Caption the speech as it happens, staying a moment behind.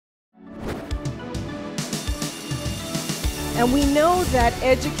And we know that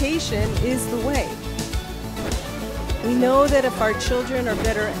education is the way. We know that if our children are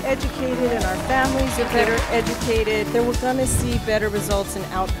better educated and our families are better educated, then we're going to see better results and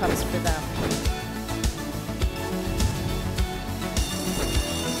outcomes for them.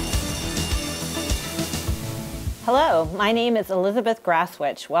 Hello, my name is Elizabeth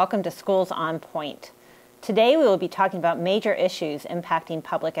Graswich. Welcome to Schools on Point. Today we will be talking about major issues impacting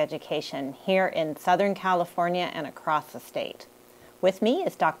public education here in Southern California and across the state. With me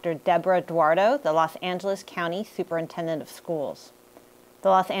is Dr. Debra Duardo, the Los Angeles County Superintendent of Schools. The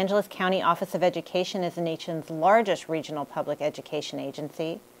Los Angeles County Office of Education is the nation's largest regional public education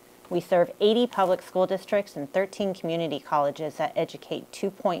agency. We serve 80 public school districts and 13 community colleges that educate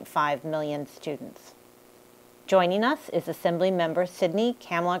 2.5 million students. Joining us is Assemblymember Sydney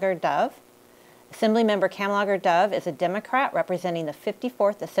Kamlager-Dove. Assemblymember Kamlager-Dove is a Democrat representing the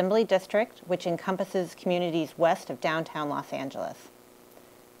 54th Assembly District, which encompasses communities west of downtown Los Angeles.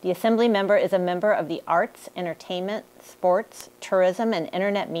 The Assemblymember is a member of the Arts, Entertainment, Sports, Tourism, and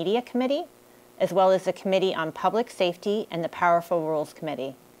Internet Media Committee, as well as the Committee on Public Safety and the Powerful Rules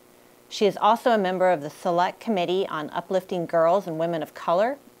Committee. She is also a member of the Select Committee on Uplifting Girls and Women of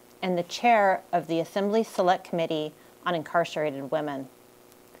Color and the chair of the Assembly Select Committee on Incarcerated Women.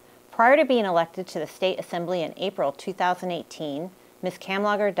 Prior to being elected to the State Assembly in April 2018, Ms.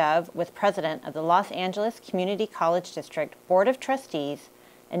 Kamlager-Dove was president of the Los Angeles Community College District Board of Trustees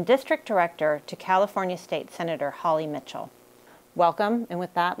and district director to California State Senator Holly Mitchell. Welcome, and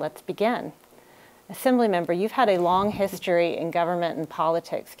with that, let's begin. Assemblymember, you've had a long history in government and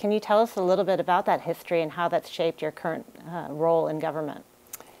politics. Can you tell us a little bit about that history and how that's shaped your current role in government?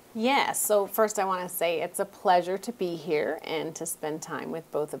 Yes, so first I want to say it's a pleasure to be here and to spend time with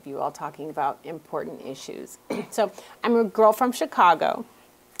both of you all talking about important issues. So I'm a girl from Chicago.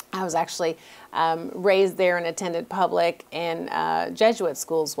 I was actually raised there and attended public and Jesuit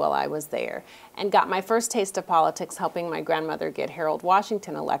schools while I was there, and got my first taste of politics helping my grandmother get Harold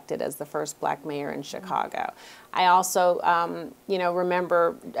Washington elected as the first black mayor in Chicago. I also,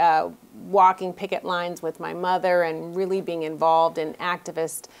 remember walking picket lines with my mother and really being involved in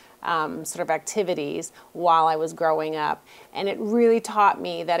activist sort of activities while I was growing up. And it really taught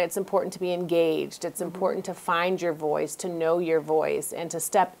me that it's important to be engaged. It's important to find your voice, to know your voice, and to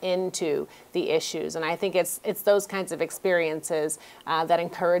step into the issues. And I think it's those kinds of experiences that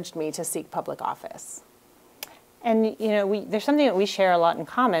encouraged me to seek public office. And there's something that we share a lot in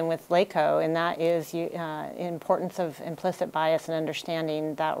common with LACO, and that is the importance of implicit bias and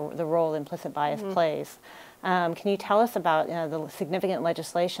understanding that the role implicit bias plays. Can you tell us about the significant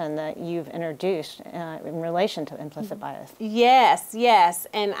legislation that you've introduced in relation to implicit bias? Yes,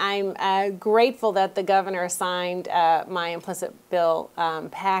 and I'm grateful that the governor signed my implicit bill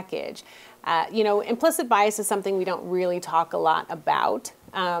package. Implicit bias is something we don't really talk a lot about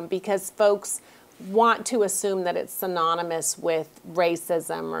because folks want to assume that it's synonymous with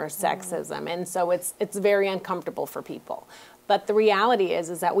racism or sexism, and so it's very uncomfortable for people. But the reality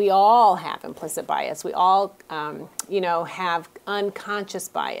is that we all have implicit bias. We all, have unconscious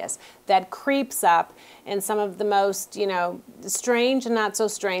bias that creeps up in some of the most, strange and not so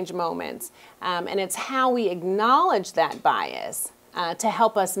strange moments. And it's how we acknowledge that bias to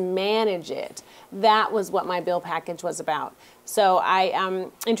help us manage it. That was what my bill package was about. So I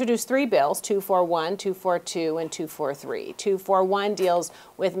introduced 3 bills, 241, 242, and 243. 241 deals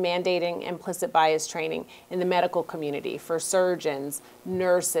with mandating implicit bias training in the medical community for surgeons,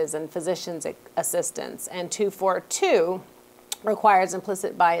 nurses, and physicians' assistants. And 242 requires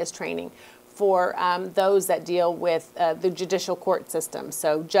implicit bias training for those that deal with the judicial court system,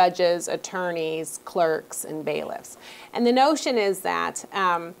 so judges, attorneys, clerks, and bailiffs. And the notion is that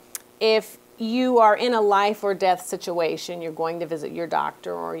if you are in a life or death situation, you're going to visit your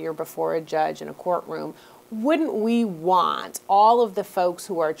doctor or you're before a judge in a courtroom, wouldn't we want all of the folks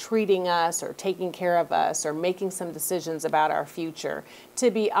who are treating us or taking care of us or making some decisions about our future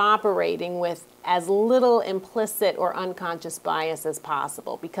to be operating with as little implicit or unconscious bias as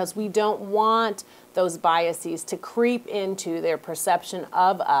possible, because we don't want those biases to creep into their perception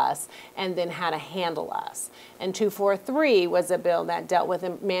of us and then how to handle us. And 243 was a bill that dealt with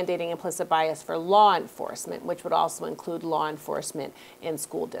mandating implicit bias for law enforcement, which would also include law enforcement in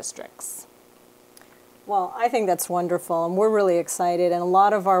school districts. Well, I think that's wonderful, and we're really excited. And a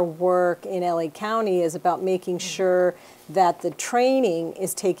lot of our work in LA County is about making sure that the training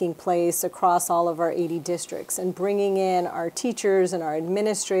is taking place across all of our 80 districts, and bringing in our teachers and our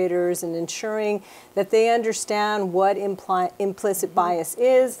administrators and ensuring that they understand what implicit bias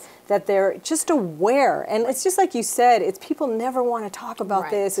is, that they're just aware. And it's just like you said, it's people never want to talk about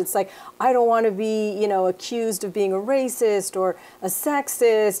this. It's like, I don't want to be, you know, accused of being a racist or a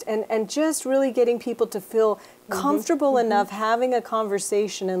sexist, and just really getting people to feel comfortable enough having a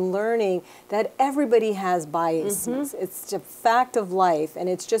conversation and learning that everybody has biases. It's a fact of life, and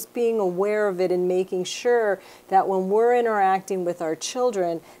it's just being aware of it and making sure that when we're interacting with our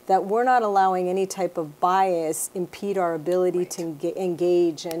children, that we're not allowing any type of bias impede our ability to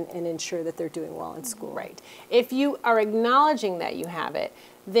engage and ensure that they're doing well in school. Right. If you are acknowledging that you have it,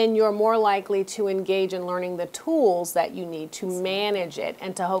 then you're more likely to engage in learning the tools that you need to manage it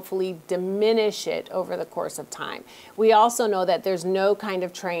and to hopefully diminish it over the course of time. We also know that there's no kind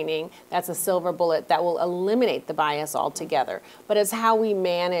of training that's a silver bullet that will eliminate the bias altogether, but it's how we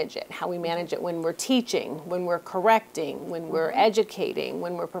manage it when we're teaching, when we're correcting, when we're educating,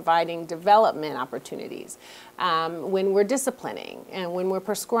 when we're providing development opportunities, when we're disciplining, and when we're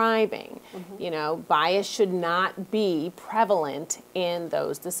prescribing. You know, bias should not be prevalent in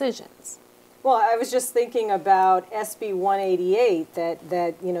those decisions. Well, I was just thinking about SB 188,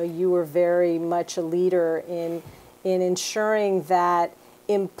 that you know, you were very much a leader in ensuring that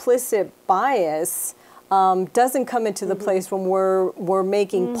implicit bias doesn't come into the place when we're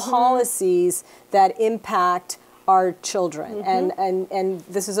making policies that impact our children. And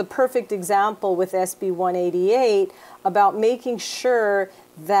this is a perfect example with SB 188 about making sure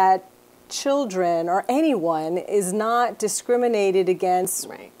that children or anyone is not discriminated against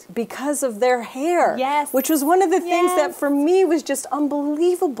because of their hair. Which was one of the things that for me was just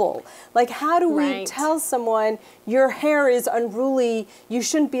unbelievable. Like, how do we tell someone your hair is unruly, you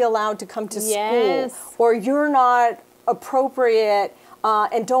shouldn't be allowed to come to school, or you're not appropriate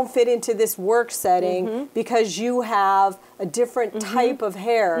and don't fit into this work setting because you have a different type of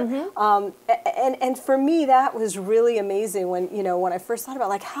hair. And for me, that was really amazing when, you know, when I first thought about,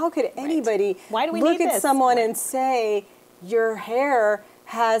 like, how could anybody look at someone and say your hair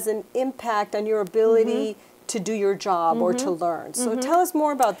has an impact on your ability to do your job or to learn. So tell us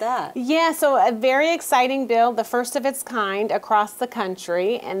more about that. Yeah, so a very exciting bill, the first of its kind across the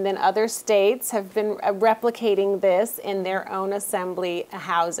country, and then other states have been replicating this in their own assembly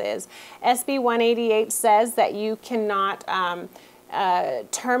houses. SB 188 says that you cannot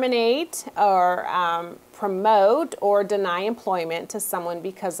terminate or promote or deny employment to someone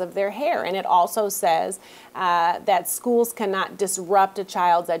because of their hair. And it also says that schools cannot disrupt a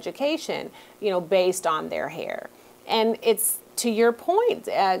child's education, you know, based on their hair. And it's, to your point,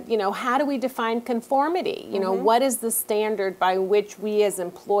 you know, how do we define conformity? You know, what is the standard by which we as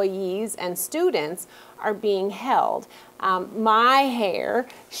employees and students are being held? My hair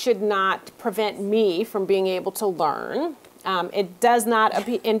should not prevent me from being able to learn. It does not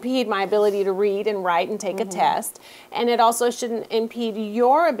impede my ability to read and write and take a test. And it also shouldn't impede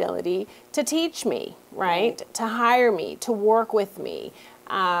your ability to teach me, to hire me, to work with me,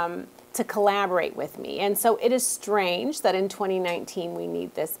 to collaborate with me. And so it is strange that in 2019 we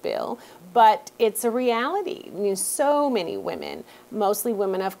need this bill, but it's a reality. I mean, so many women, mostly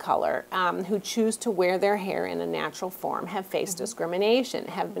women of color, who choose to wear their hair in a natural form have faced discrimination,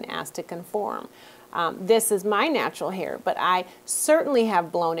 have been asked to conform. This is my natural hair, but I certainly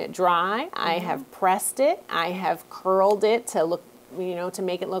have blown it dry. I have pressed it. I have curled it to look, you know, to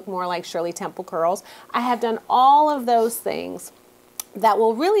make it look more like Shirley Temple curls. I have done all of those things that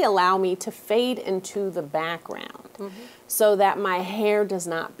will really allow me to fade into the background so that my hair does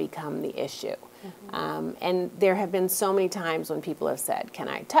not become the issue. And there have been so many times when people have said, can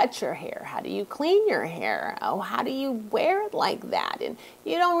I touch your hair? How do you clean your hair? Oh, how do you wear it like that? And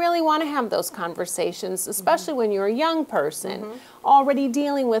you don't really want to have those conversations, especially when you're a young person, already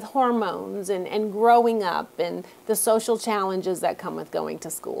dealing with hormones and growing up and the social challenges that come with going to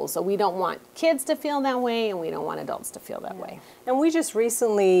school. So we don't want kids to feel that way, and we don't want adults to feel that way. And we just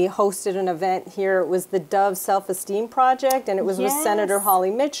recently hosted an event here. It was the Dove Self-Esteem Project, and it was with Senator Holly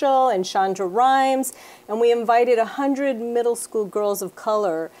Mitchell and Chandra Rhimes, and we invited 100 middle school girls of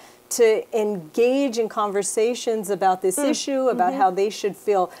color to engage in conversations about this issue, about how they should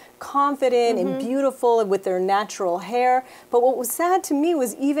feel confident and beautiful with their natural hair. But what was sad to me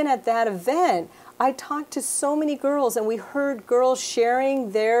was, even at that event, I talked to so many girls, and we heard girls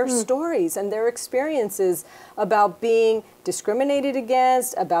sharing their stories and their experiences about being discriminated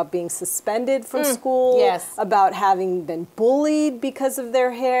against, about being suspended from school, about having been bullied because of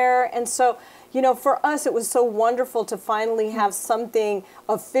their hair. And so, you know, for us, it was so wonderful to finally have something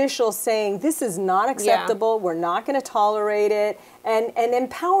official saying this is not acceptable. We're not going to tolerate it, and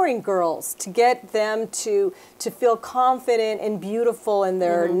empowering girls to get them to feel confident and beautiful in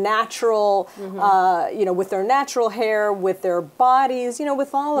their natural, you know, with their natural hair, with their bodies, you know,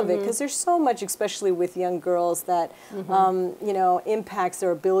 with all of it, because there's so much, especially with young girls, that you know, impacts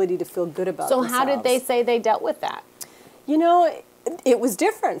their ability to feel good about themselves. So how did they say they dealt with that? You know, it was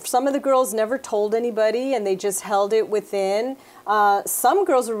different. Some of the girls never told anybody, and they just held it within. Some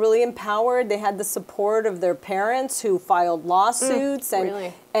girls were really empowered. They had the support of their parents who filed lawsuits,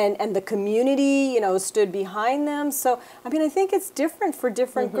 and the community, you know, stood behind them. So, I mean, I think it's different for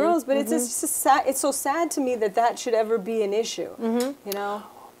different girls, but it's just sad. It's so sad to me that that should ever be an issue, you know?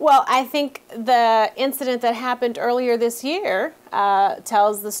 Well, I think the incident that happened earlier this year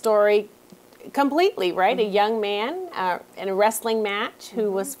tells the story completely, right? A young man in a wrestling match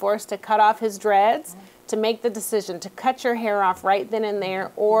who was forced to cut off his dreads, to make the decision to cut your hair off right then and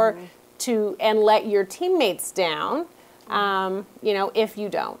there, or and let your teammates down, you know, if you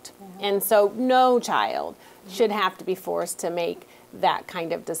don't. And so no child should have to be forced to make that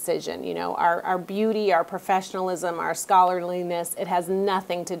kind of decision. You know, our beauty, our professionalism, our scholarliness, it has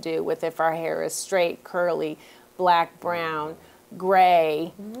nothing to do with if our hair is straight, curly, black, brown,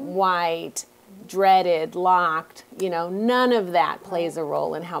 gray, white, dreaded, locked. You know, none of that plays a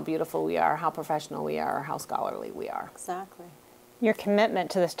role in how beautiful we are, how professional we are, or how scholarly we are. Exactly. Your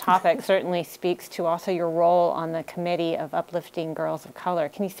commitment to this topic certainly speaks to also your role on the Committee of Uplifting Girls of Color.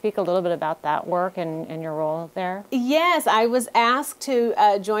 Can you speak a little bit about that work and your role there? Yes, I was asked to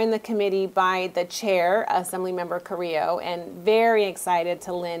join the committee by the chair, Assemblymember Carrillo, and very excited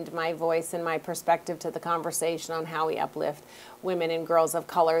to lend my voice and my perspective to the conversation on how we uplift women and girls of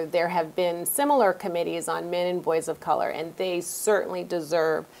color. There have been similar committees on men and boys of color, and they certainly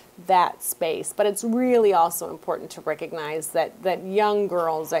deserve that space. But it's really also important to recognize that young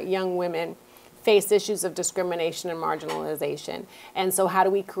girls, that young women face issues of discrimination and marginalization. And so how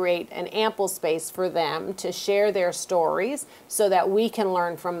do we create an ample space for them to share their stories so that we can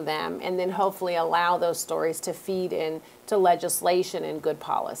learn from them, and then hopefully allow those stories to feed into legislation and good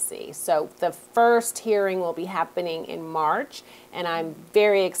policy. So the first hearing will be happening in March, and I'm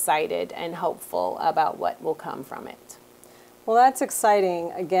very excited and hopeful about what will come from it. Well, that's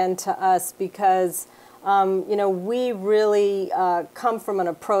exciting, again, to us because, you know, we really come from an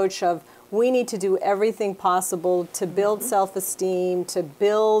approach of we need to do everything possible to build self-esteem, to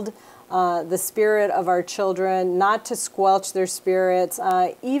build the spirit of our children, not to squelch their spirits,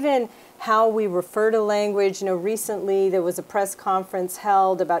 even how we refer to language. You know, recently there was a press conference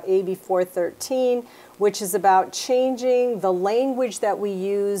held about AB 413, which is about changing the language that we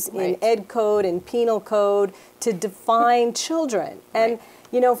use in ed code and penal code to define children. And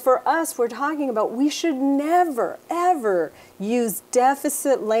you know, for us, we're talking about we should never, ever use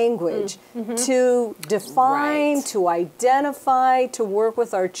deficit language to define, to identify, to work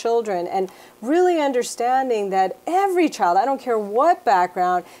with our children. And really understanding that every child, I don't care what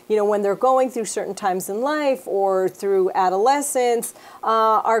background, you know, when they're going through certain times in life or through adolescence,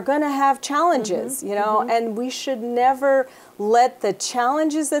 are going to have challenges, you know, and we should never let the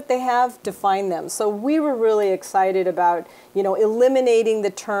challenges that they have define them. So we were really excited about, you know, eliminating the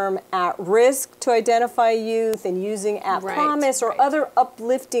term at risk to identify youth and using at promise or other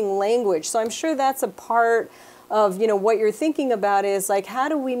uplifting language. So I'm sure that's a part of, you know, what you're thinking about is like, how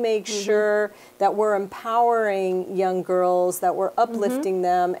do we make sure that we're empowering young girls, that we're uplifting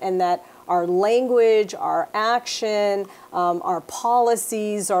them, and that our language, our action, our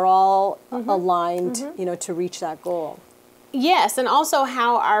policies are all aligned, you know, to reach that goal. Yes, and also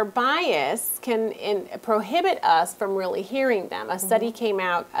how our bias can prohibit us from really hearing them. A study came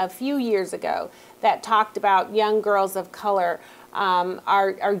out a few years ago that talked about young girls of color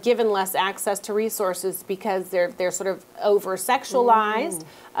are given less access to resources because they're sort of over-sexualized.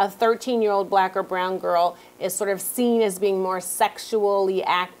 A 13-year-old black or brown girl is sort of seen as being more sexually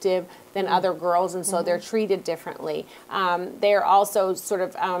active than other girls, and so they're treated differently. They're also sort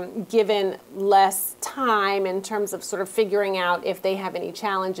of given less time in terms of sort of figuring out if they have any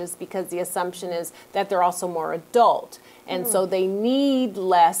challenges, because the assumption is that they're also more adult. And so they need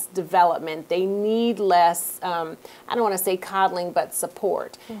less development. They need less, I don't want to say coddling, but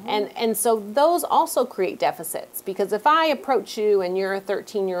support. And so those also create deficits, because if I approach you and you're a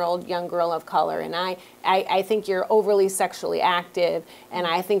 13-year-old young girl of color, and I think you're overly sexually active, and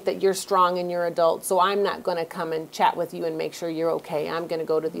I think that you're strong and you're adult, so I'm not going to come and chat with you and make sure you're okay. I'm going to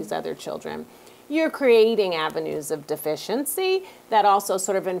go to these other children. you're creating avenues of deficiency that also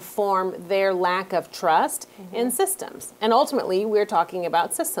sort of inform their lack of trust in systems. And ultimately, we're talking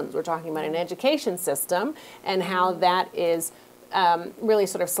about systems. We're talking about an education system and how that is really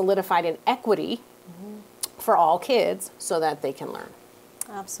sort of solidified in equity for all kids so that they can learn.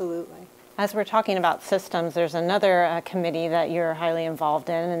 Absolutely. As we're talking about systems, there's another committee that you're highly involved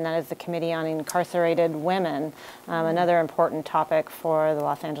in, and that is the Committee on Incarcerated Women, another important topic for the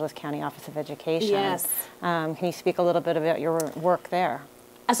Los Angeles County Office of Education. Yes. Can you speak a little bit about your work there?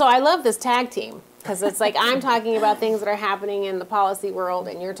 So I love this tag team because it's like I'm talking about things that are happening in the policy world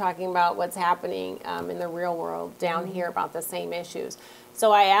and you're talking about what's happening in the real world down here about the same issues.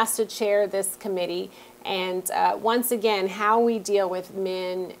 So I asked to chair this committee. And once again, how we deal with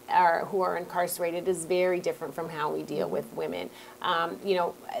men who are incarcerated is very different from how we deal with women. You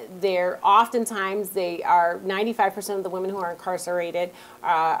know, oftentimes they are 95% of the women who are incarcerated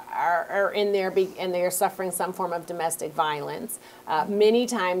are in there and they are suffering some form of domestic violence. Many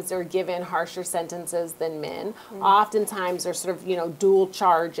times they're given harsher sentences than men. Oftentimes they're sort of, you know, dual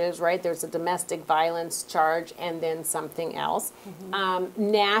charges, right? There's a domestic violence charge and then something else.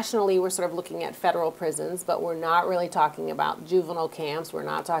 Nationally, we're sort of looking at federal prisons, but we're not really talking about juvenile camps. We're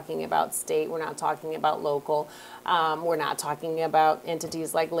not talking about state. We're not talking about local. We're not talking about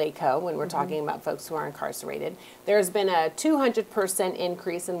entities like LACO when we're talking about folks who are incarcerated. There's been a 200%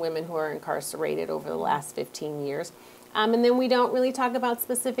 increase in women who are incarcerated over the last 15 years. And then we don't really talk about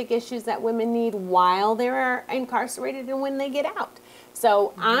specific issues that women need while they're incarcerated and when they get out.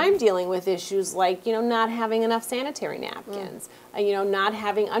 So I'm dealing with issues like, you know, not having enough sanitary napkins, you know, not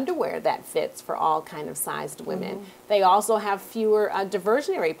having underwear that fits for all kind of sized women. They also have fewer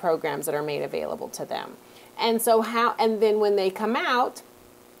diversionary programs that are made available to them. And so and then when they come out,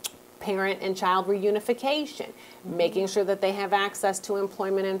 parent and child reunification, making sure that they have access to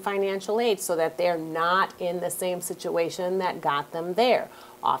employment and financial aid so that they're not in the same situation that got them there.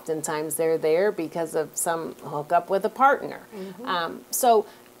 Oftentimes they're there because of some hookup with a partner. So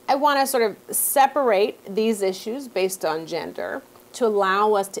I want to sort of separate these issues based on gender to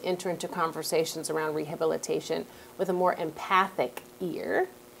allow us to enter into conversations around rehabilitation with a more empathic ear,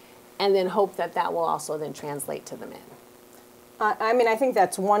 and then hope that that will also then translate to the men. I mean, I think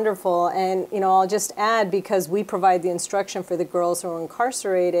that's wonderful. And, you know, I'll just add, because we provide the instruction for the girls who are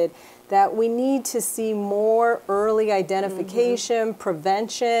incarcerated, that we need to see more early identification,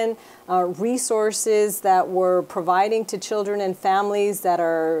 prevention, resources that we're providing to children and families that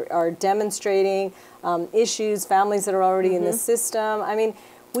are demonstrating issues, families that are already in the system. I mean,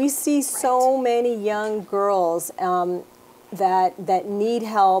 we see so many young girls that need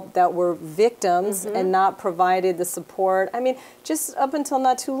help, that were victims and not provided the support. I mean, just up until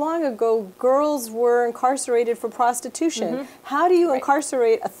not too long ago, girls were incarcerated for prostitution. How do you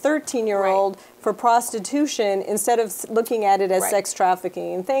incarcerate a 13-year-old for prostitution instead of looking at it as sex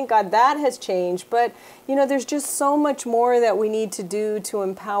trafficking? And thank God that has changed. But, you know, there's just so much more that we need to do to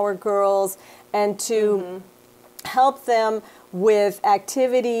empower girls and to help them with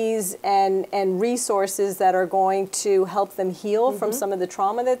activities and resources that are going to help them heal from some of the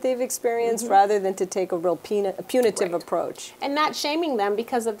trauma that they've experienced, rather than to take a real punitive approach. And not shaming them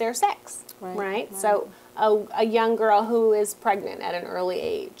because of their sex, right? So a young girl who is pregnant at an early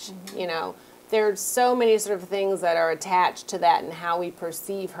age, you know, there's so many sort of things that are attached to that and how we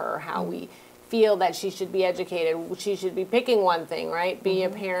perceive her, how we feel that she should be educated. She should be picking one thing, right? Be a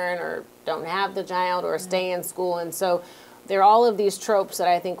parent or don't have the child or stay in school. And so there are all of these tropes that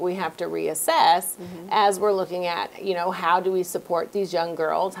I think we have to reassess as we're looking at, you know, how do we support these young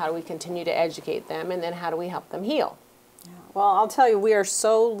girls? How do we continue to educate them? And then how do we help them heal? Well, I'll tell you, we are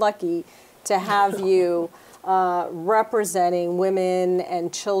so lucky to have you representing women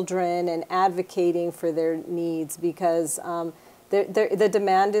and children and advocating for their needs, because the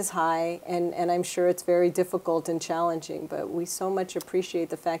demand is high, and I'm sure it's very difficult and challenging, but we so much appreciate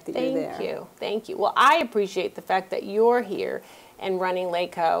the fact that you're there. Thank you. Thank you. Well, I appreciate the fact that you're here and running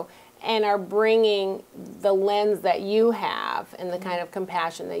LACO and are bringing the lens that you have and the kind of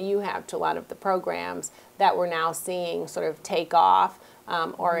compassion that you have to a lot of the programs that we're now seeing sort of take off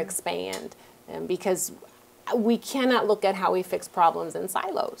or expand, because we cannot look at how we fix problems in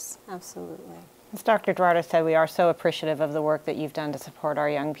silos. Absolutely. As Dr. Duardo said, we are so appreciative of the work that you've done to support our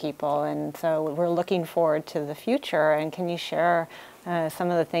young people, and so we're looking forward to the future. And can you share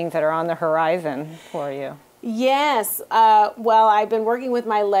some of the things that are on the horizon for you? Yes. Well, I've been working with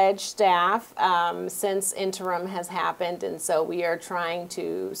my ledge staff since interim has happened, and so we are trying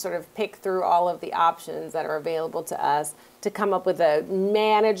to sort of pick through all of the options that are available to us to come up with a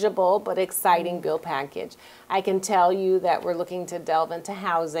manageable but exciting bill package. I can tell you that we're looking to delve into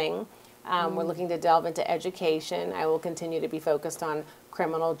housing. We're looking to delve into education. I will continue to be focused on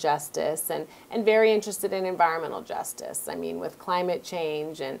criminal justice and very interested in environmental justice. I mean, with climate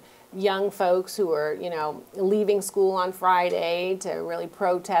change and young folks who are, you know, leaving school on Friday to really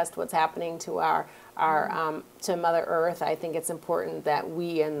protest what's happening to our to Mother Earth, I think it's important that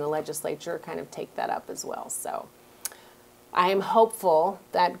we in the legislature kind of take that up as well. So I am hopeful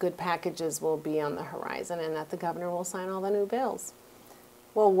that good packages will be on the horizon and that the governor will sign all the new bills.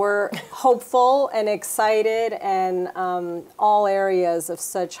 Well, we're hopeful and excited, and all areas of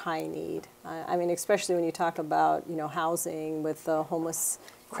such high need. I mean, especially when you talk about, you know, housing with the homeless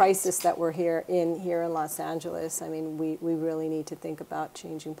crisis that we're here in Los Angeles. I mean, we really need to think about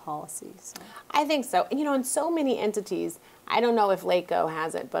changing policies. So. I think so. You know, in so many entities, I don't know if LACO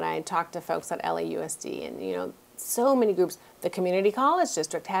has it, but I talked to folks at LAUSD, and, you know, so many groups. The Community College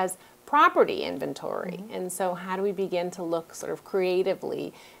District has property inventory. And so how do we begin to look sort of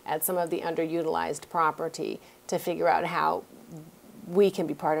creatively at some of the underutilized property to figure out how we can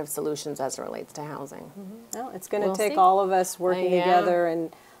be part of solutions as it relates to housing? Well, it's going to take all of us working together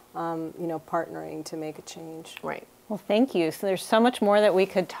and you know, partnering to make a change. Right. Well, thank you. So there's so much more that we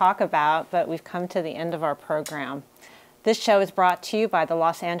could talk about, but we've come to the end of our program. This show is brought to you by the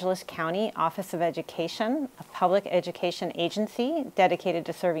Los Angeles County Office of Education, a public education agency dedicated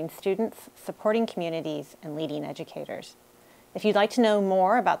to serving students, supporting communities, and leading educators. If you'd like to know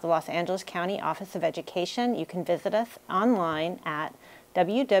more about the Los Angeles County Office of Education, you can visit us online at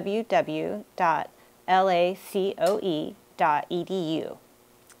www.lacoe.edu.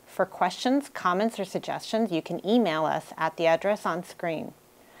 For questions, comments, or suggestions, you can email us at the address on screen.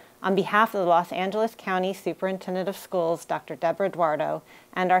 On behalf of the Los Angeles County Superintendent of Schools, Dr. Debra Duardo,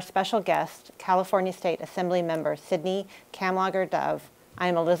 and our special guest, California State Assemblymember Sydney Kamlager-Dove, I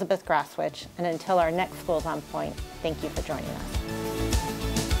am Elizabeth Graswich, and until our next Schools on Point, thank you for joining us.